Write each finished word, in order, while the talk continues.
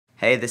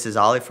Hey, this is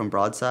Ollie from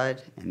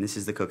Broadside, and this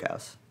is the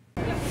Cookhouse.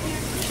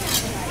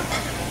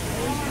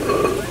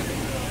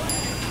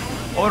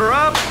 Order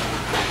up!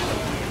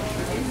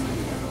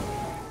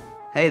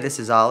 Hey, this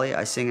is Ollie.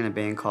 I sing in a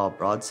band called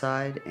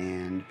Broadside,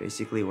 and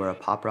basically we're a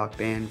pop rock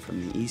band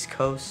from the East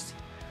Coast.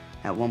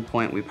 At one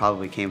point, we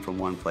probably came from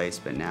one place,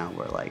 but now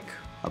we're like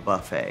a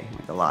buffet,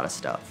 like a lot of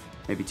stuff.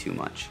 Maybe too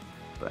much,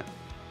 but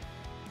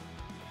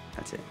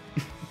that's it.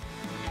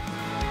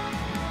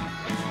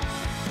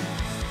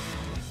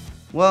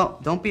 Well,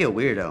 don't be a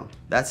weirdo.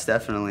 That's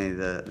definitely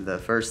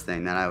the first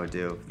thing that I would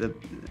do.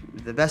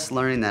 The best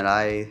learning that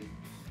I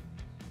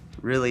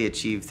really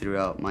achieved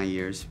throughout my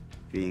years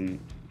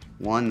being,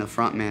 one, the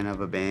front man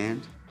of a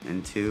band,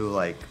 and two,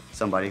 like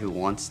somebody who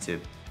wants to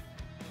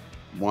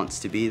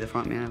be the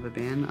front man of a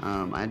band,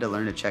 I had to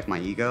learn to check my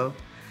ego.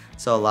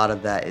 So a lot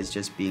of that is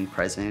just being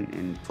present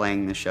and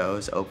playing the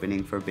shows,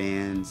 opening for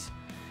bands,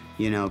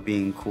 you know,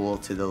 being cool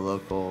to the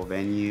local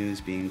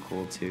venues, being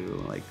cool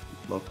to like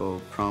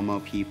local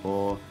promo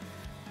people,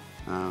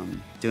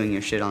 doing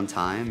your shit on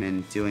time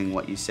and doing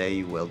what you say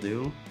you will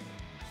do.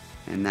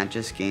 And that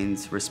just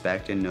gains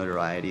respect and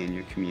notoriety in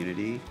your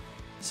community.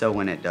 So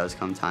when it does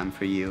come time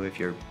for you, if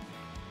you're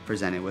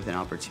presented with an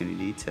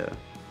opportunity to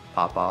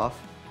pop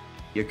off,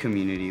 your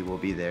community will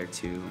be there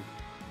to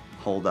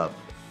hold up,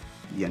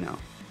 you know,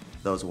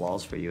 those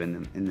walls for you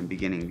in the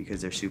beginning,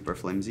 because they're super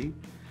flimsy.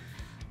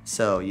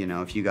 So, you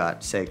know, if you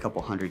got, say, a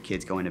couple hundred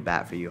kids going to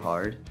bat for you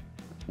hard,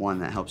 one,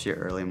 that helps your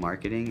early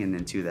marketing, and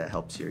then two, that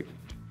helps your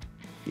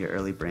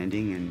early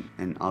branding,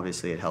 and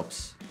obviously it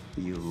helps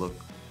you look,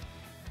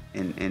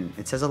 and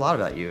it says a lot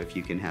about you if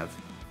you can have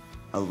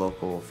a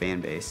local fan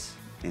base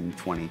in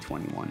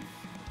 2021.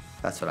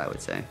 That's what I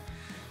would say.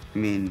 I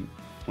mean,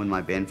 when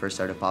my band first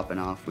started popping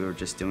off, we were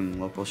just doing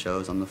local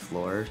shows on the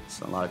floor,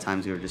 so a lot of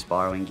times we were just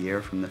borrowing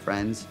gear from the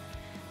friends.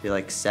 Be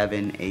like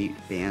 7,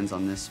 8 bands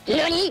on this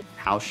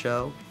house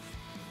show.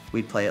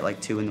 We'd play at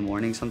like 2 in the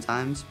morning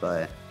sometimes,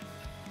 but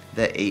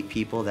the 8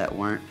 people that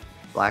weren't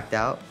blacked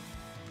out,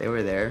 they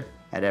were there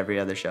at every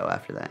other show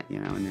after that, you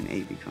know, and then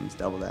 8 becomes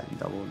double that and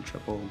double and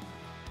triple.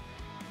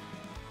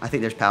 I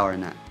think there's power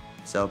in that.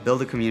 So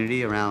build a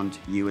community around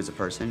you as a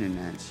person and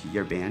as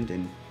your band,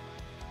 and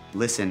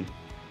listen,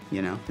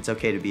 you know, it's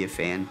okay to be a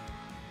fan,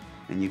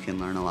 and you can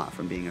learn a lot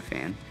from being a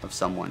fan of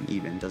someone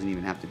even. It doesn't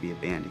even have to be a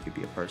band, it could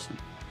be a person.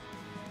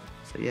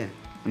 So yeah,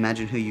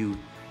 imagine who you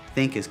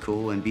think is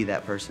cool and be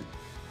that person.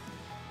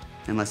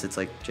 Unless it's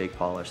like Jake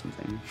Paul or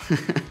something.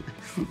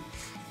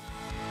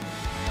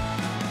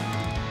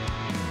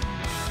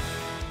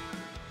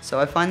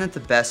 So I find that the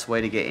best way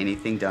to get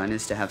anything done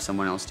is to have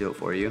someone else do it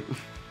for you.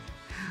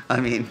 I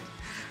mean,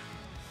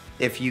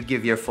 if you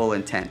give your full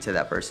intent to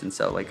that person.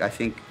 So like, I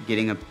think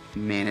getting a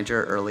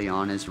manager early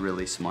on is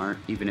really smart,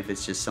 even if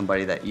it's just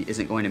somebody that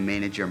isn't going to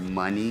manage your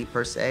money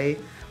per se,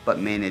 but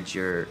manage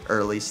your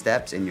early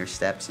steps and your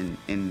steps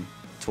in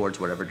towards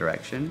whatever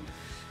direction.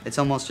 It's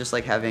almost just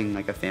like having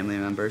like a family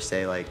member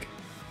say like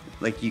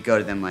you go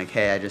to them like,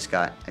 hey, I just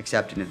got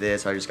accepted into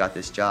this, or I just got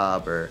this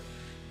job, or,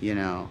 you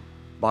know,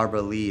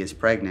 Barbara Lee is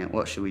pregnant,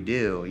 what should we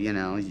do? You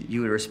know,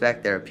 you would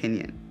respect their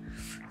opinion.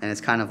 And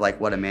it's kind of like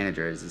what a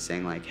manager is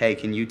saying like, hey,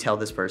 can you tell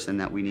this person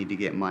that we need to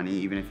get money,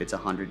 even if it's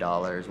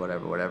 $100,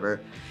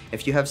 whatever.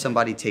 If you have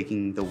somebody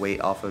taking the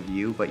weight off of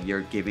you, but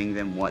you're giving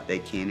them what they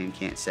can and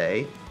can't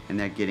say, and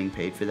they're getting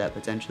paid for that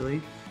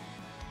potentially,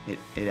 it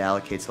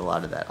allocates a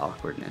lot of that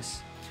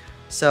awkwardness.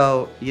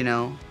 So, you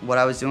know, what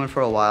I was doing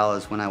for a while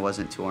is when I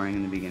wasn't touring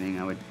in the beginning,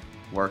 I would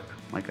work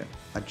like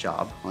a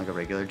job, like a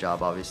regular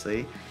job,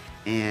 obviously.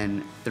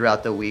 And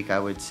throughout the week, I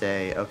would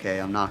say, okay,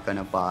 I'm not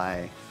gonna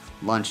buy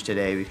lunch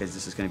today because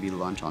this is gonna be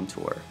lunch on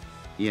tour.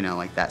 You know,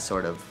 like that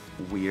sort of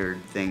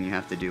weird thing you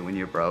have to do when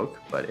you're broke,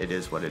 but it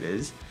is what it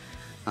is.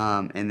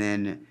 And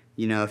then,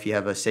 you know, if you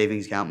have a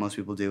savings account, most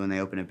people do when they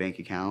open a bank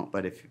account,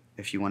 but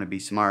if you wanna be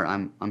smart,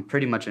 I'm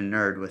pretty much a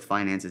nerd with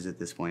finances at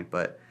this point,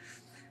 but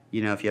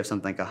you know, if you have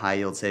something like a high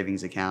yield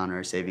savings account or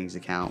a savings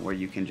account where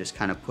you can just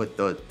kind of put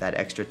that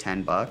extra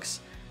 10 bucks,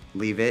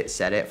 leave it,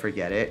 set it,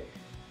 forget it,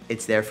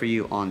 it's there for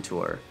you on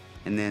tour.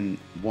 And then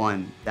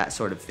one, that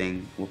sort of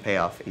thing will pay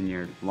off in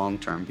your long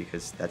term,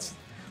 because that's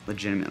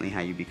legitimately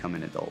how you become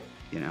an adult.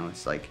 You know,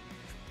 it's like,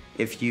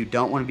 if you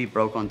don't want to be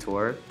broke on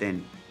tour,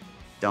 then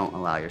don't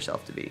allow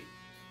yourself to be.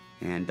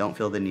 And don't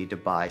feel the need to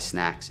buy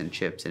snacks and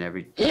chips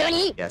and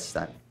yes,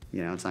 that,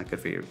 you know, it's not good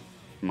for your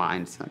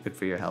mind, it's not good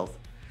for your health.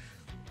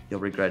 You'll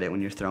regret it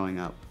when you're throwing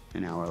up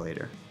an hour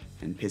later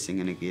and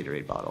pissing in a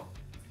Gatorade bottle.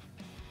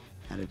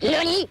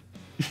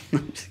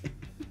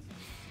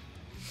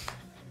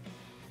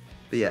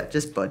 But yeah,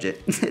 just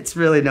budget. It's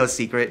really no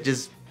secret.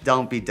 Just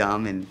don't be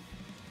dumb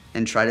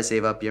and try to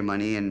save up your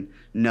money, and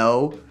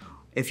know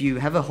if you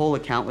have a whole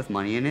account with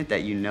money in it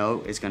that you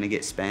know is gonna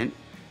get spent,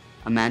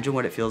 imagine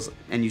what it feels,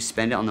 and you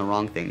spend it on the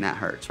wrong thing, that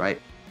hurts,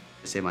 right?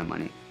 Save my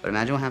money. But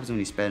imagine what happens when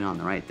you spend it on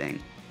the right thing.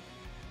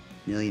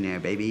 Millionaire,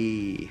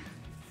 baby.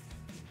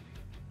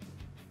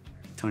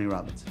 Tony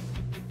Robbins.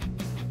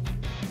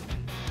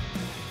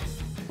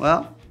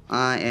 Well,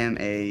 I am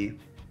a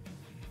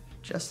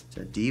just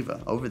a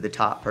diva, over the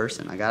top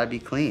person. I gotta be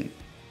clean,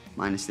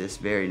 minus this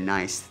very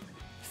nice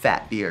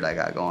fat beard I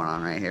got going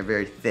on right here,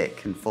 very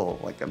thick and full,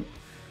 like a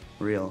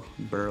real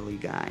burly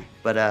guy.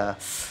 But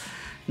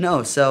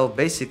no, so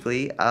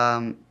basically,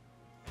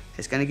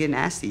 it's gonna get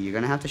nasty. You're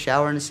gonna have to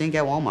shower in the sink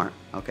at Walmart,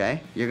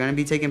 okay? You're gonna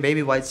be taking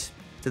baby wipes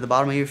to the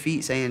bottom of your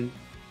feet saying,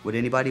 would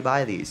anybody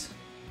buy these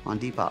on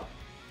Depop?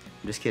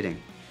 I'm just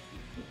kidding,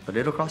 but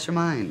it'll cross your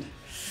mind.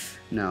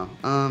 No,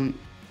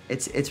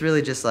 it's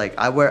really just like,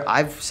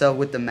 so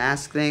with the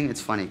mask thing,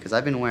 it's funny, because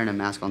I've been wearing a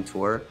mask on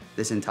tour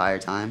this entire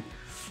time.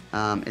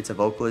 It's a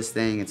vocalist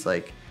thing. It's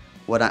like,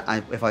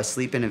 if I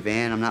sleep in a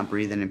van, I'm not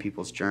breathing in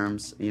people's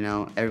germs, you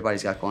know?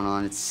 Everybody's got going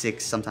on. It's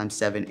 6, sometimes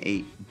 7,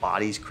 8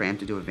 bodies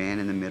cramped into a van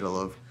in the middle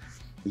of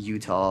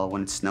Utah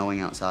when it's snowing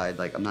outside.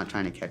 Like, I'm not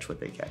trying to catch what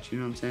they catch, you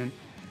know what I'm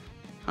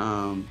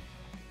saying?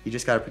 You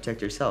just gotta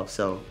protect yourself.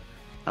 So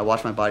I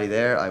wash my body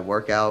there. I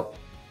work out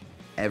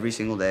every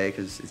single day,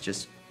 because it's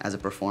just, as a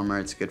performer,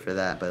 it's good for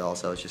that, but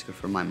also it's just good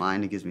for my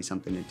mind. It gives me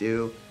something to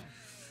do.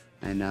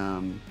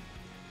 And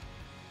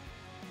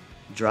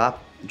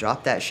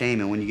drop that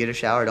shame, and when you get a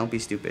shower, don't be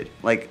stupid.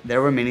 Like,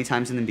 there were many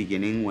times in the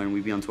beginning when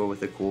we'd be on tour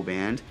with a cool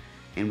band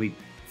and we'd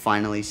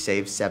finally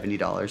save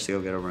 $70 to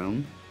go get a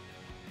room,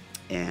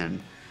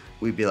 and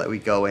we'd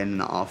go in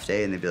the off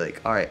day and they'd be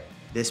like, all right,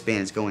 this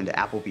band's going to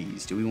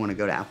Applebee's. Do we want to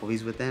go to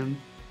Applebee's with them?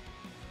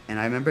 And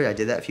I remember I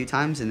did that a few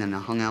times, and then I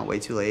hung out way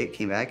too late,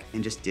 came back,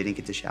 and just didn't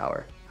get to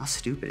shower. How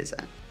stupid is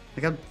that?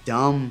 Like, how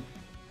dumb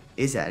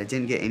is that? It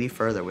didn't get any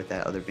further with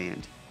that other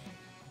band.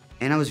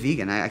 And I was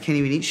vegan. I can't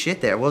even eat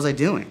shit there. What was I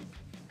doing?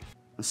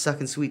 I was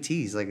sucking sweet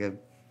teas like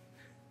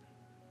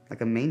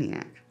a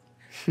maniac.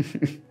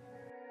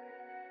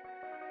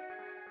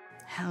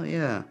 Hell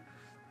yeah.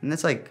 And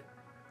that's like,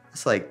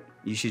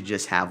 you should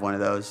just have one of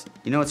those.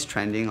 You know what's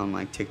trending on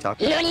like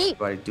TikTok?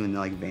 Everybody doing the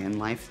like van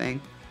life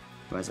thing.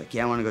 Everybody's like,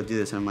 yeah, I want to go do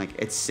this. And I'm like,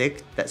 it's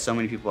sick that so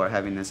many people are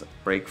having this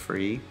break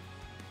free,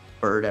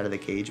 bird out of the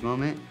cage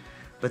moment.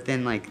 But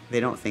then like, they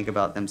don't think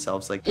about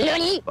themselves like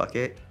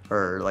bucket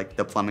or like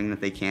the plumbing that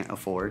they can't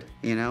afford,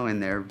 you know, in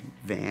their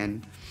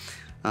van.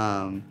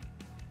 I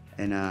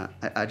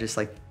just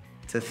like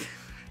to,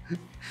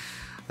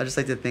 I just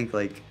like to think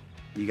like,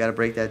 you got to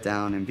break that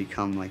down and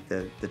become like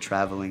the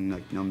traveling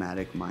like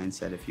nomadic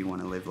mindset if you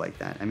want to live like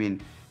that. I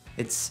mean,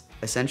 it's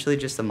essentially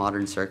just a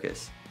modern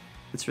circus.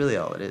 That's really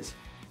all it is.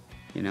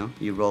 You know,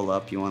 you roll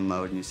up, you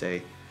unload, and you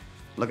say,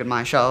 look at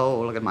my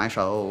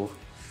show,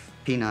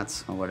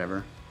 peanuts, or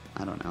whatever.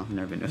 I don't know, I've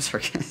never been to a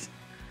circus.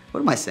 What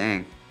am I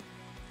saying?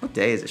 What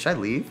day is it? Should I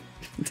leave?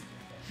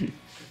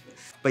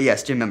 But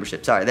yes, gym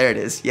membership, sorry, there it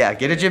is. Yeah,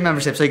 get a gym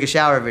membership so you can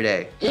shower every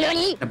day.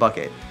 In a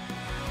bucket.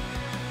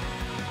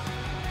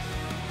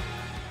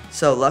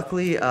 So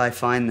luckily, I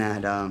find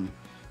that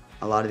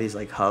a lot of these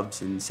like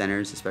hubs and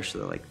centers,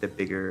 especially like the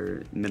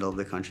bigger middle of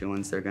the country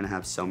ones, they're gonna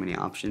have so many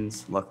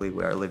options. Luckily,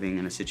 we are living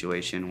in a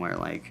situation where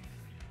like,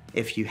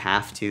 if you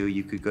have to,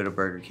 you could go to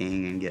Burger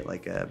King and get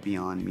like a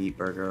Beyond Meat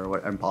burger or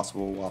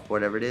Impossible Whopper,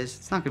 whatever it is.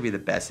 It's not gonna be the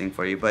best thing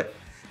for you, but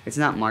it's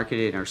not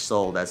marketed or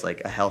sold as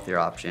like a healthier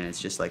option. It's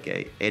just like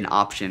an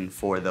option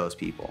for those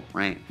people,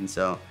 right? And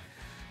so,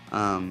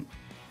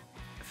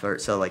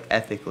 so like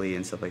ethically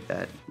and stuff like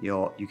that,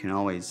 you can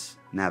always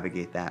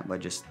navigate that by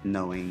just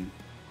knowing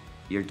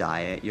your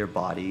diet, your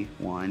body,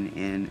 one,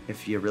 and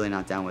if you're really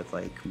not down with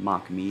like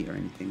mock meat or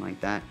anything like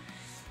that,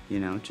 you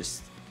know,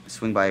 just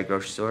swing by a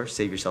grocery store,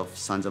 save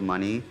yourself tons of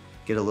money,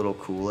 get a little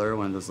cooler,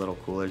 one of those little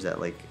coolers that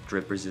like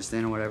drip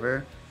resistant or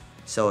whatever,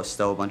 stow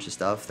a bunch of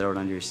stuff, throw it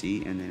under your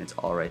seat, and then it's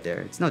all right there.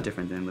 It's no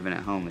different than living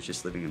at home. It's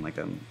just living in like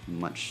a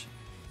much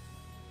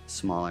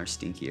smaller,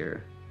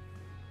 stinkier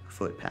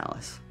foot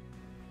palace.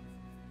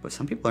 But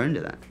some people are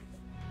into that.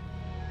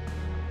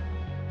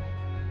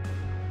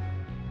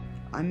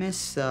 I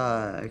miss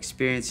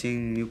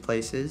experiencing new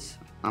places.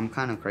 I'm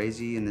kind of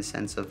crazy in the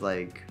sense of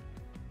like,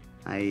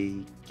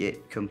 I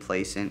get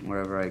complacent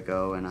wherever I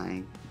go, and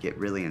I get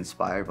really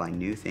inspired by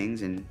new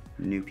things and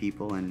new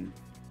people and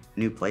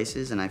new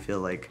places, and I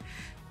feel like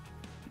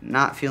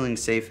not feeling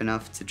safe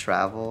enough to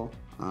travel,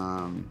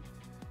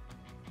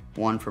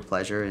 one, for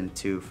pleasure, and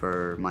two,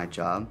 for my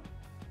job.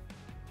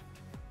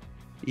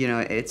 You know,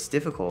 it's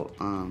difficult,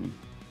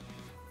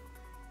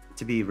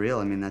 to be real.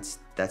 I mean,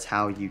 that's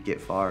how you get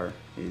far,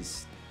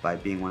 is by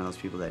being one of those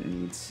people that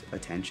needs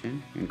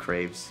attention and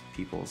craves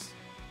people's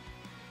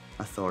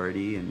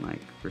authority and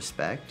like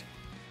respect.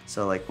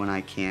 So like when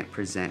I can't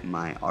present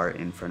my art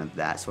in front of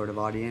that sort of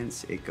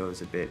audience, it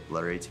goes a bit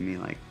blurry to me,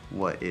 like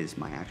what is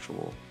my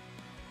actual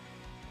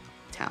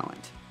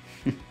talent?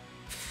 I'm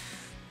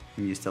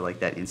used to like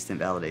that instant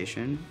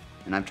validation,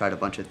 and I've tried a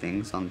bunch of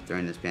things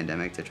during this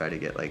pandemic to try to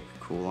get like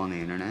cool on the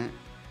internet,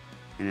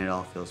 and it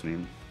all fills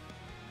me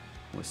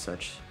with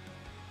such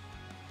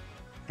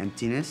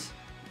emptiness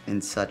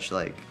and such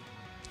like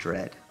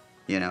dread,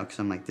 you know, because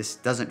I'm like, this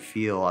doesn't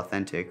feel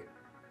authentic.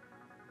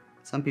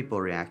 Some people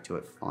react to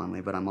it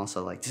fondly, but I'm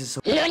also like, this is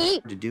so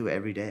hard to do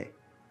every day.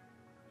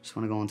 I just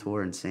want to go on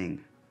tour and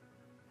sing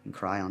and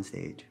cry on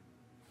stage.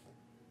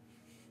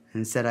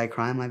 And instead I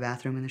cry in my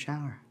bathroom in the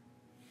shower.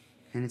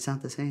 and it's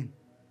not the same.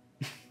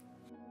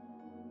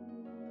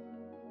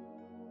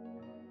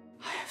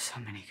 I have so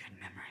many good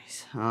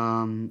memories.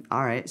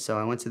 All right, so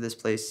I went to this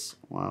place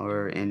while we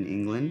were in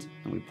England,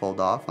 and we pulled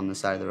off on the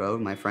side of the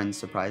road. My friends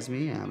surprised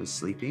me, and I was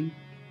sleeping.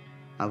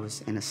 I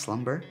was in a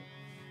slumber.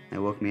 They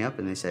woke me up,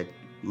 and they said,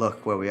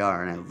 look where we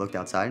are. And I looked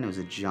outside, and it was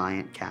a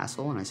giant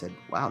castle, and I said,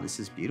 wow, this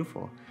is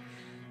beautiful.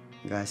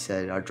 The guy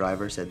said, our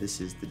driver said,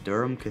 this is the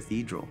Durham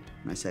Cathedral.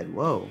 And I said,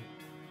 whoa.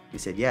 He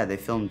said, yeah, they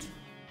filmed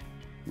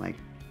like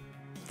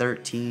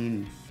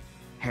 13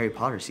 Harry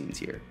Potter scenes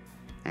here.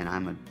 And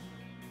I'm an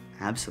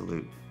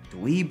absolute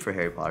dweeb for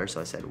Harry Potter,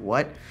 so I said,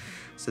 what?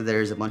 So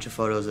there's a bunch of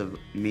photos of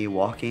me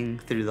walking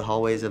through the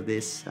hallways of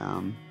this,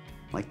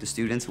 like the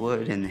students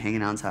would, and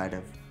hanging outside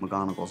of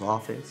McGonagall's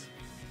office.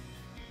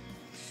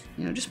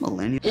 You know, just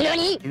millennial,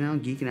 you know,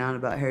 geeking out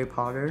about Harry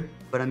Potter.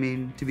 But I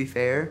mean, to be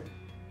fair,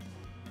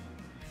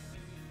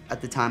 at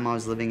the time I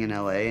was living in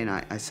LA, and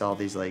I saw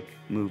these like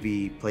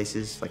movie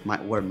places, like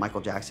where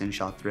Michael Jackson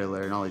shot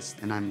Thriller and all these,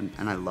 and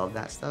I love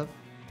that stuff.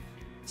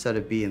 So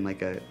to be in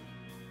like a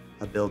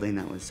building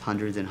that was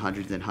hundreds and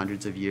hundreds and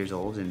hundreds of years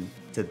old, and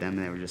to them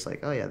they were just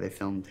like, oh yeah, they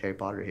filmed Harry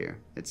Potter here.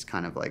 It's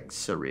kind of like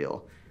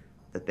surreal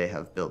that they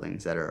have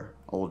buildings that are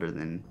older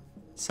than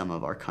some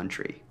of our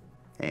country.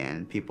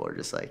 And people are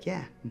just like,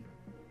 yeah,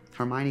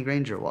 Hermione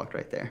Granger walked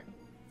right there.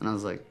 And I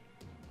was like,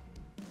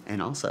 and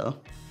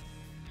also,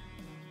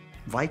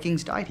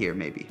 Vikings died here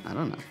maybe, I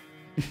don't know.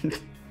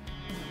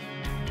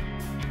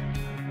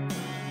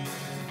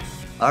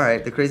 All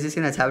right, the craziest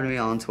thing that's happened to me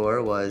on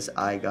tour was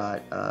I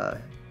got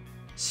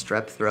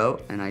strep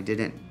throat and I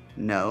didn't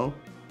know.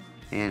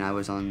 And I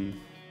was on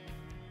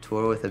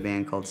tour with a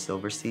band called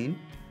Silverstein,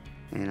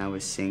 and I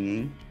was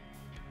singing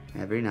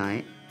every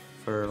night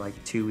for like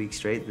 2 weeks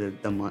straight.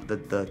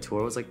 The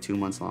tour was like 2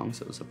 months long,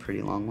 so it was a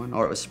pretty long one,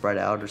 or it was spread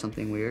out or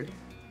something weird.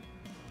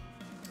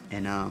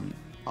 And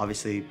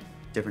obviously,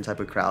 different type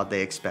of crowd,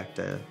 they expect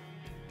a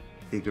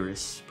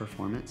vigorous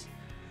performance.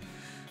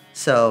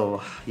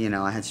 So, you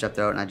know, I had strep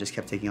throat and I just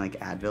kept taking like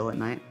Advil at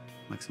night,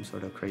 like some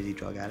sort of crazy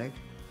drug addict.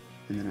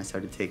 And then I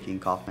started taking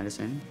cough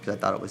medicine because I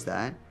thought it was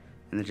that.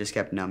 And it just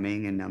kept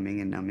numbing and numbing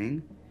and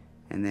numbing.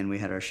 And then we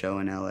had our show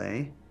in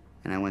LA,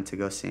 and I went to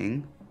go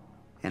sing.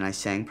 And I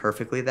sang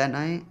perfectly that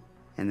night,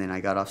 and then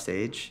I got off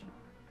stage,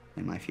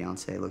 and my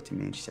fiance looked at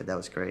me and she said, that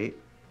was great.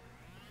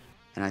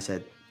 And I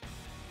said,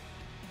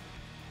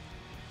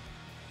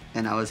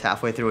 and I was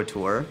halfway through a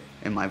tour,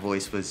 and my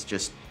voice was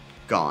just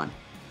gone.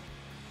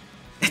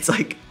 It's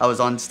like, I was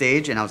on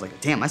stage, and I was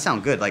like, damn, I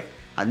sound good. Like,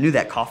 I knew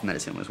that cough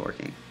medicine was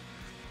working.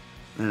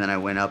 And then I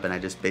went up, and I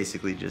just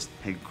basically just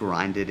had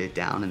grinded it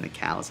down, and the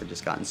callus had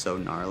just gotten so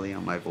gnarly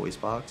on my voice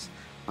box,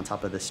 on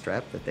top of the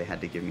strep, that they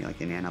had to give me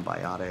like an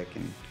antibiotic,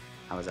 and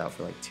I was out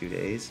for like 2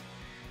 days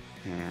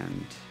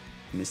and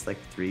missed like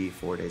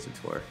 3-4 days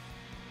of tour.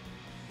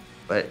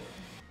 But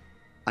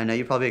I know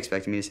you're probably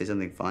expecting me to say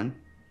something fun,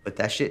 but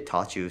that shit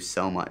taught you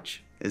so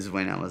much, is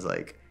when I was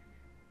like,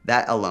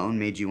 that alone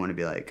made you want to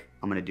be like,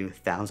 I'm gonna do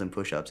 1,000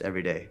 push-ups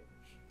every day.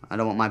 I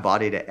don't want my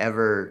body to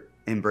ever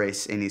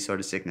embrace any sort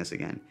of sickness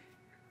again.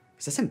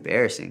 Because that's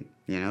embarrassing,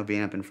 you know,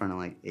 being up in front of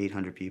like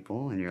 800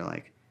 people and you're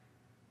like,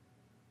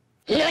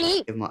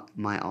 give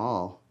my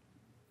all.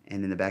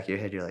 And in the back of your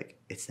head, you're like,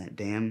 it's that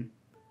damn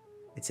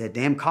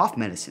cough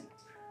medicine.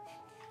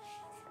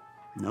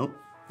 Nope,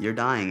 you're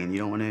dying and you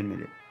don't want to admit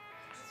it.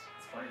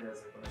 It's funny that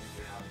it's like whenever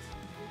you're having to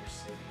you're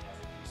sitting, you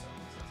have to do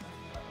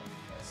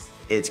something,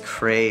 sometimes It's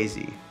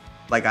crazy.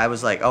 Like I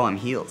was like, oh, I'm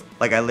healed.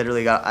 Like I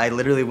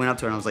literally went up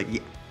to her and I was like, yeah.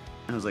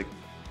 And I was like,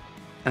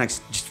 and I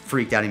just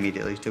freaked out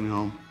immediately. She took me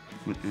home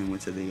and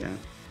went to the,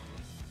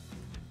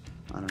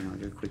 I don't know,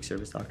 like a quick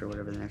service doctor or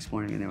whatever the next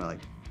morning, and they were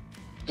like,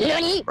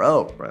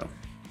 bro.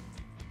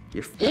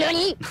 You're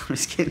I'm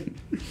just kidding.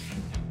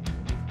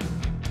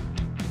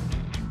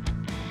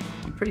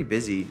 I'm pretty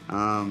busy.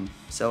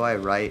 So I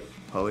write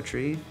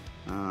poetry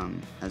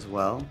as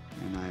well,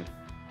 and I've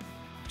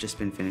just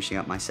been finishing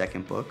up my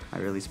second book. I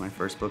released my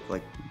first book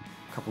like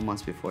a couple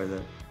months before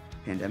the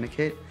pandemic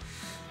hit.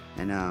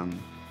 And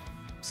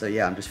so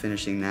yeah, I'm just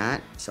finishing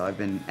that. So I've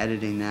been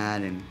editing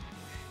that and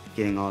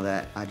getting all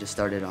that. I just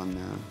started on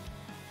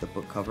the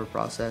book cover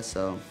process,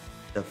 so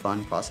the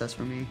fun process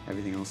for me.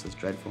 Everything else is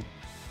dreadful,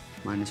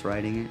 minus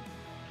writing it.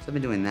 So I've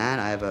been doing that.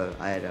 I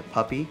had a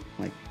puppy,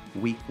 like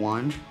week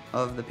 1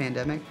 of the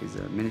pandemic. He's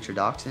a miniature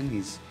dachshund.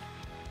 He's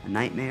a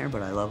nightmare,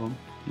 but I love him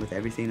with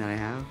everything that I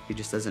have. He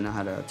just doesn't know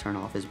how to turn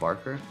off his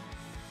barker.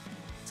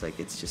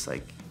 It's just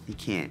like, he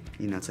can't,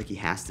 you know, it's like he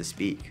has to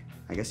speak.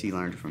 I guess he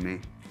learned from me.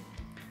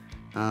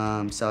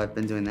 So I've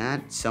been doing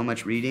that. So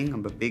much reading.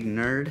 I'm a big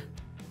nerd.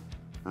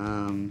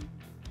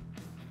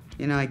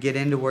 You know, I get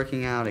into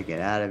working out, I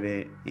get out of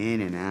it, in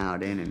and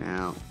out, in and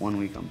out. 1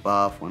 week I'm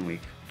buff, 1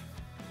 week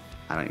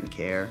I don't even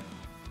care.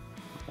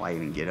 Why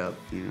even get up,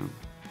 you know?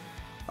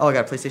 Oh, I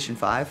got a PlayStation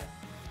 5.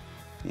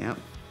 Yep,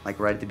 like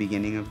right at the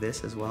beginning of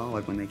this as well,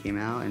 like when they came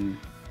out, and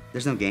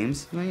there's no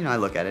games. Well, you know, I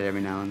look at it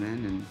every now and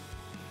then and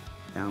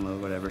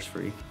download whatever's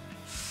free.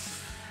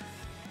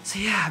 So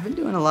yeah, I've been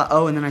doing a lot.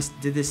 Oh, and then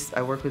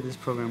I work with this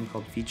program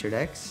called Featured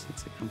X.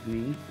 It's a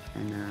company,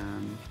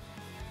 and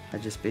I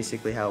just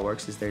basically how it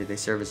works is they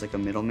serve as like a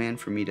middleman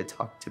for me to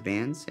talk to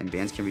bands, and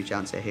bands can reach out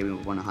and say, hey, we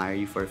want to hire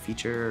you for a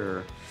feature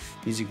or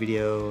music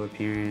video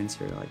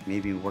appearance, or like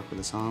maybe work with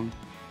a song.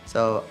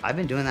 So I've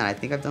been doing that. I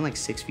think I've done like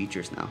 6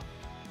 features now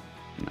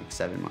in like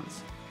 7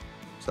 months.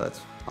 So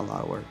that's a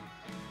lot of work.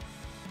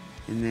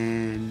 And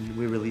then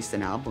we released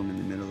an album in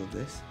the middle of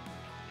this.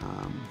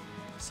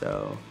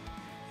 So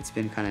it's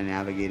been kind of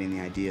navigating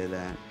the idea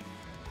that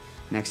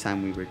next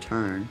time we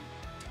return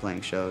to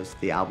playing shows,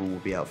 the album will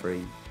be out for a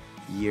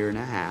year and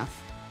a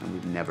half, and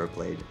we've never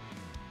played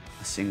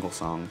a single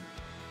song,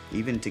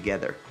 even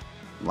together,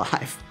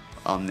 live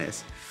on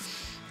this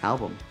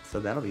album. So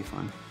that'll be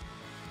fun.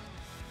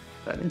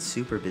 But I've been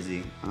super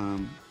busy.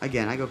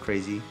 Again, I go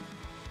crazy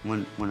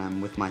when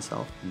I'm with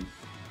myself, and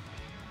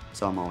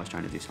so I'm always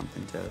trying to do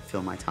something to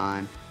fill my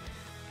time,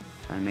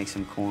 trying to make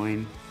some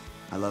coin.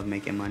 I love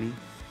making money,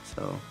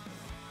 so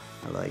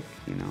I like,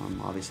 you know, I'm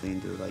obviously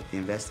into like the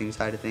investing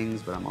side of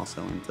things, but I'm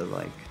also into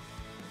like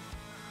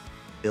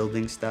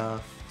building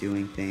stuff,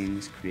 doing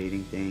things,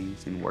 creating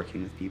things, and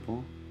working with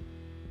people,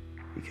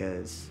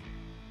 because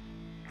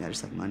yeah, I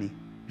just like money.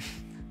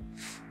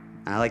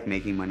 I like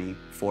making money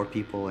for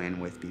people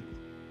and with people.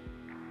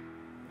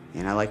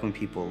 And I like when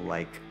people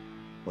like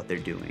what they're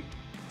doing.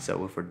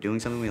 So if we're doing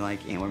something we like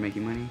and we're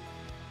making money,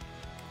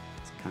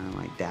 it's kind of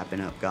like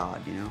dapping up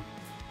God, you know?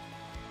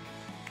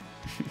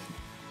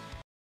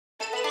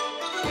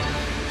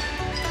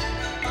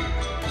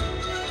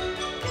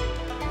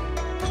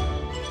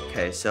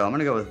 Okay, so I'm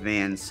gonna go with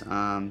Vans.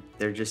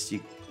 They're just,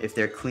 if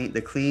they're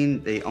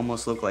clean, they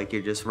almost look like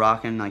you're just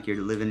rocking, like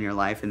you're living your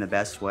life in the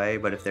best way.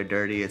 But if they're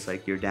dirty, it's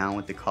like you're down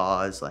with the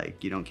cause,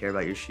 like you don't care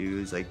about your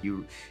shoes, like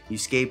you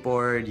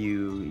skateboard,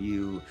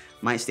 you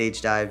might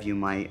stage dive, you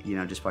might, you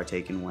know, just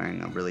partake in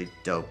wearing a really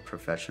dope,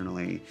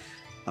 professionally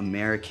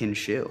American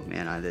shoe.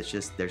 Man,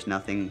 there's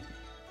nothing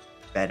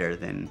better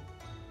than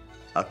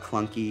a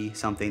clunky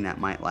something that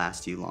might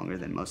last you longer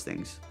than most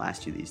things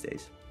last you these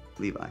days.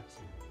 Levi's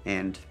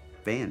and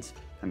Vans.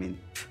 I mean,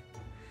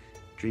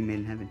 dream made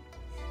in heaven.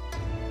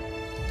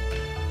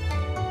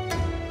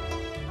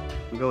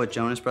 We'll go with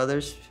Jonas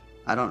Brothers.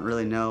 I don't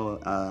really know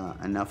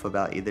enough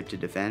about either to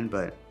defend,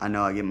 but I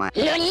know I get my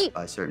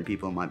by certain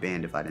people in my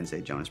band if I didn't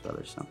say Jonas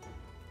Brothers, so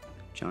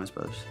Jonas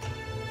Brothers.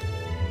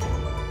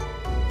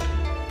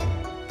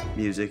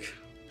 Music.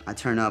 I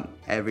turn up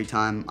every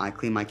time I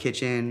clean my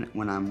kitchen,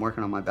 when I'm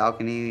working on my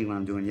balcony, when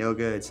I'm doing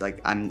yoga. It's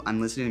like I'm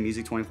listening to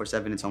music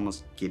 24/7. It's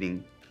almost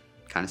getting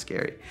kind of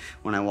scary.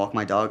 When I walk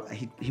my dog,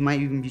 he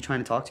might even be trying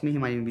to talk to me. He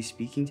might even be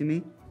speaking to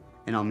me,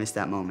 and I'll miss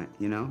that moment,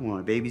 you know? When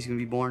my baby's gonna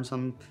be born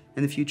in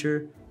the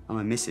future, I'm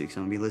gonna miss it because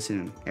I'm gonna be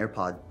listening to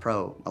AirPod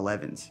Pro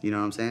 11s, you know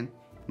what I'm saying?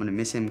 I'm gonna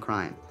miss him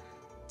crying.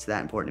 It's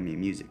that important to me,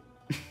 music.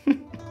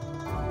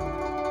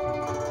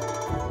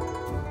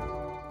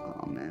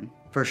 Oh man,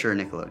 for sure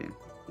Nickelodeon.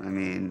 I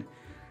mean,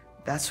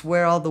 that's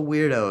where all the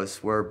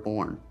weirdos were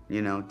born.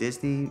 You know,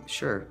 Disney,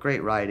 sure,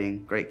 great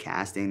writing, great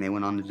casting. They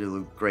went on to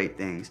do great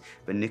things.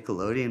 But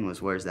Nickelodeon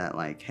was where's that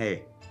like,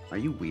 hey, are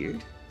you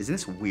weird? Isn't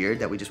this weird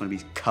that we just want to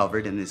be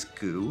covered in this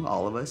goo,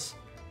 all of us?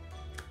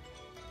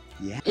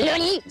 Yeah,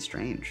 it's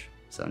strange.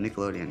 So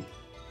Nickelodeon,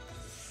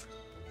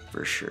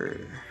 for sure.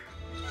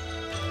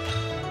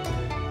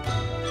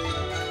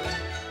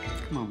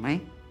 Come on,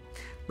 man.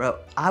 Bro,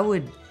 I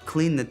would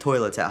clean the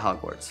toilets at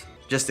Hogwarts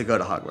just to go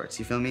to Hogwarts,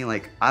 you feel me?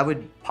 Like, I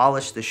would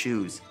polish the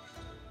shoes.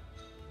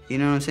 You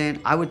know what I'm saying?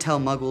 I would tell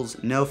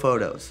muggles, no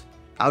photos.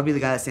 I would be the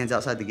guy that stands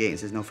outside the gate and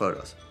says, no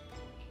photos.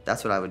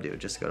 That's what I would do,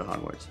 just to go to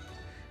Hogwarts.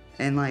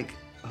 And like,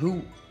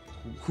 who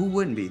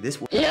wouldn't be? This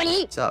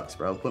sucks,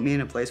 bro. Put me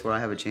in a place where I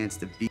have a chance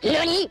to be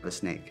a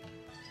snake.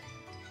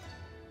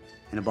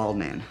 And a bald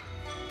man.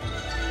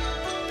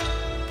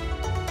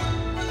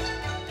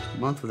 A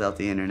month without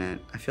the internet.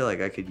 I feel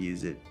like I could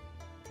use it.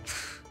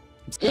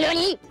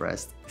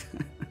 Depressed.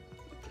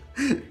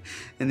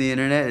 And the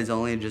internet is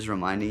only just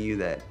reminding you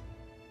that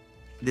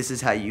this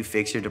is how you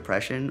fix your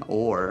depression,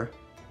 or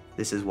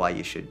this is why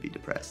you should be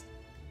depressed.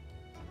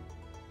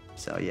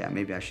 So yeah,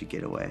 maybe I should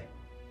get away.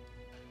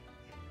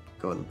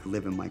 Go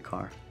live in my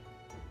car.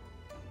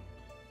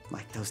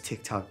 Like those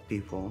TikTok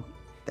people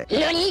that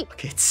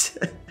buckets.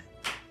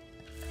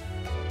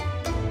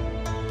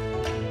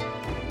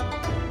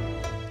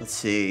 Let's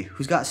see,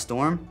 who's got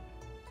Storm?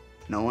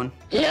 No one?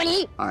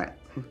 Alright.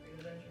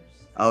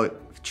 Oh,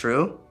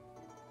 true?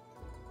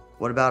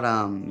 What about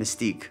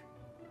Mystique?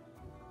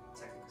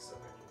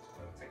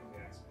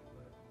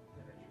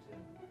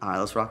 Alright,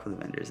 let's rock with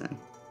Avengers then.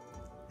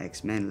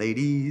 X-Men,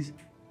 ladies.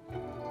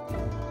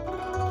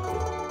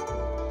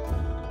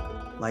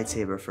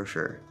 Lightsaber for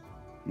sure.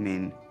 I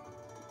mean,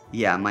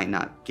 yeah, I might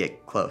not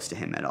get close to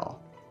him at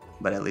all,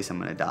 but at least I'm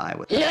gonna die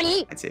with a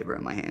lightsaber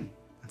in my hand.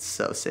 That's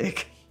so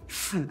sick.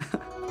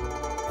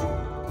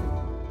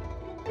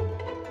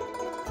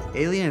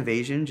 Alien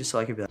invasion, just so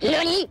I could be like,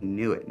 I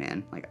knew it,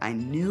 man. Like, I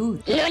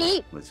knew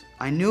it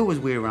was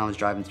weird when I was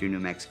driving through New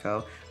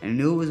Mexico. I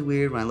knew it was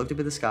weird when I looked up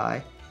at the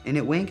sky and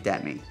it winked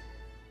at me.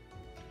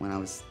 when I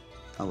was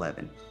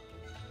 11.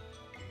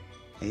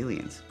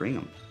 Aliens, bring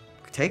them.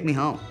 Take me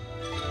home.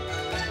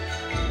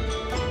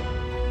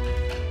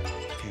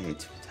 Okay,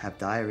 to have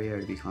diarrhea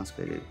or to be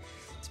constipated.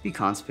 To be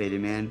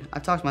constipated, man.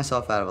 I've talked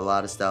myself out of a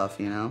lot of stuff,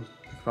 you know?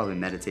 I could probably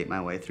meditate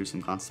my way through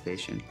some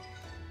constipation.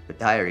 But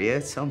diarrhea,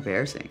 it's so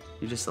embarrassing.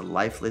 You're just a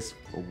lifeless,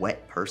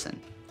 wet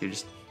person. You're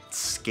just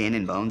skin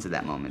and bones at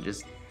that moment.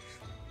 Just,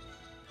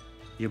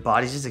 your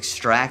body's just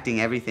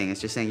extracting everything.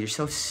 It's just saying, you're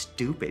so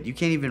stupid. You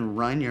can't even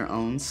run your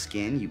own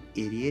skin, you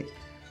idiot.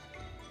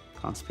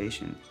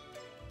 Constipation.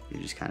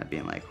 You're just kind of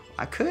being like,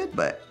 I could,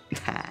 but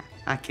nah,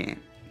 I can't.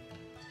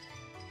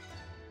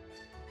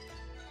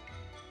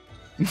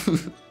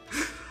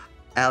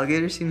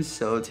 Alligators seem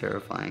so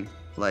terrifying.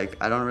 Like,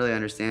 I don't really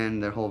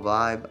understand their whole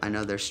vibe. I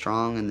know they're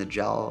strong in the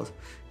jaws,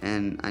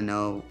 and I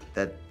know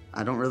that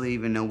I don't really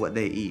even know what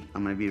they eat.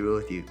 I'm gonna be real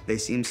with you. They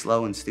seem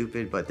slow and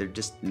stupid, but they're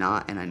just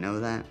not, and I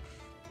know that.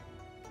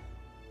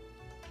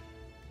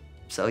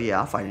 So yeah,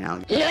 I'll fight an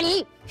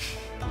alligator.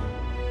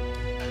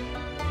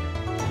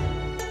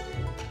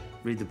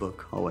 Read the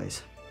book,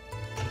 always.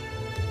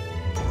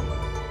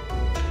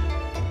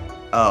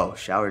 Oh,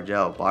 shower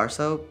gel, bar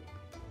soap?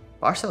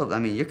 Bar soap, I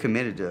mean, you're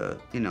committed to,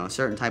 you know, a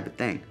certain type of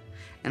thing.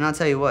 And I'll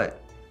tell you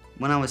what,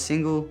 when I was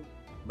single,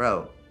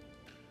 bro,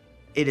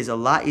 it is a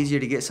lot easier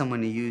to get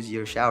someone to use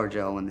your shower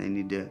gel when they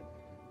need to,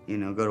 you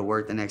know, go to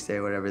work the next day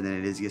or whatever than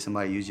it is to get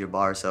somebody to use your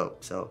bar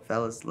soap. So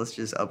fellas, let's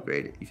just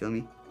upgrade it, you feel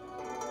me?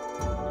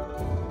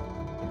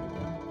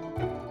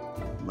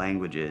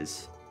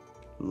 Languages.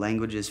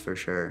 Languages for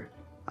sure.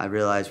 I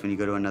realize when you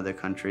go to another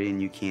country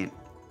and you can't,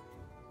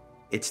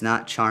 it's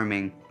not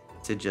charming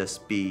to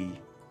just be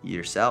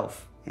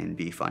yourself and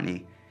be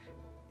funny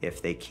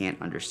if they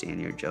can't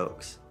understand your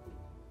jokes.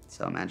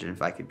 So imagine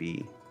if I could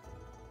be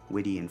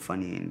witty and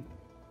funny and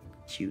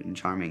cute and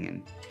charming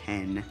in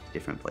 10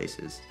 different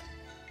places.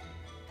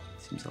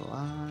 Seems a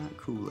lot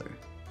cooler.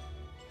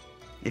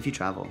 If you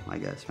travel, I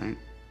guess, right?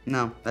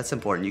 No, that's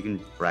important. You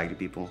can brag to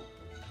people.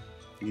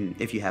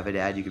 If you have a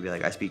dad, you could be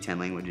like, I speak 10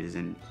 languages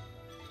and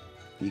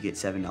you get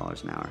 $7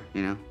 an hour,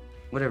 you know?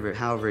 Whatever,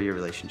 however your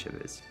relationship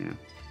is, you know?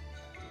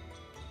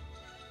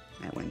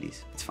 At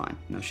Wendy's, it's fine.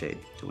 No shade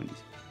to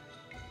Wendy's.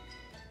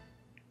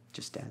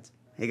 Just dads.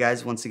 Hey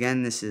guys, once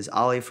again, this is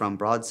Ollie from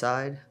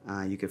Broadside.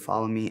 You can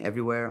follow me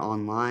everywhere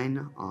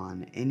online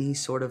on any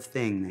sort of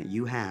thing that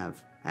you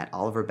have at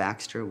Oliver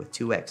Baxter with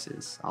 2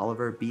 X's.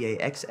 Oliver,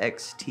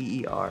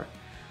 B-A-X-X-T-E-R.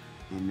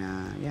 And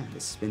yeah,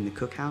 this has been the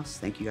Cookhouse.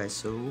 Thank you guys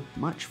so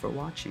much for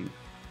watching.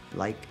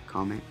 Like,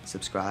 comment,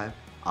 subscribe,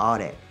 all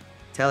that.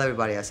 Tell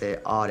everybody I say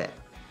all that.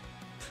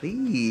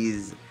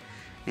 Please.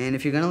 And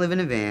if you're gonna live in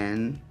a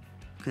van,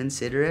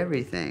 consider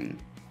everything.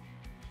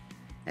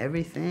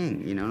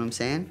 Everything, you know what I'm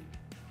saying?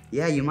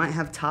 Yeah, you might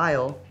have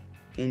tile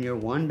in your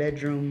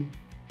 1-bedroom,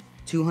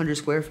 200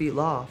 square feet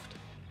loft,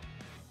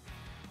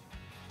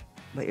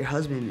 but your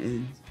husband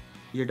and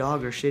your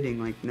dog are shitting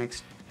like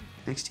next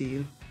to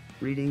you,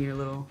 reading your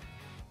little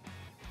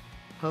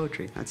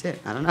poetry. That's it.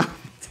 I don't know.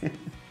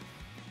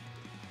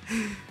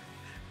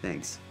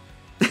 Thanks.